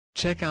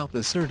Check out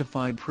the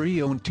certified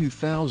pre-owned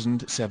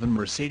 2007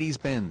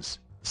 Mercedes-Benz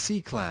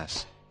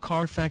C-Class.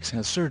 Carfax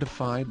has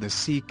certified the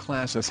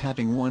C-Class as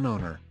having one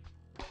owner.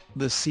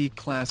 The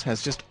C-Class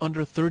has just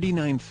under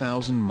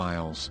 39,000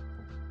 miles.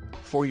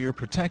 For your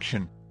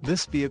protection,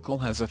 this vehicle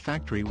has a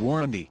factory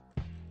warranty.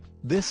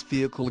 This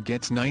vehicle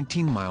gets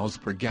 19 miles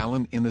per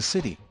gallon in the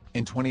city,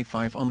 and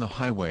 25 on the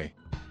highway.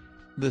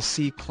 The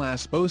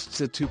C-Class boasts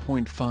a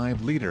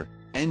 2.5-liter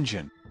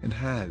engine, and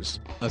has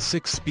a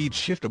 6-speed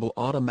shiftable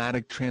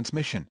automatic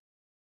transmission.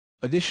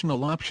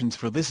 Additional options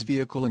for this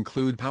vehicle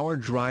include power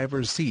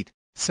driver's seat,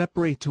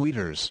 separate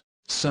tweeters,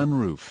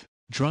 sunroof,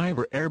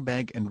 driver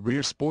airbag and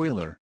rear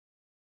spoiler.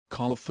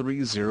 Call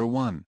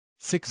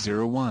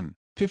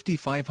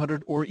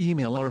 301-601-5500 or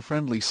email our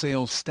friendly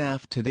sales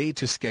staff today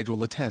to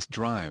schedule a test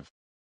drive.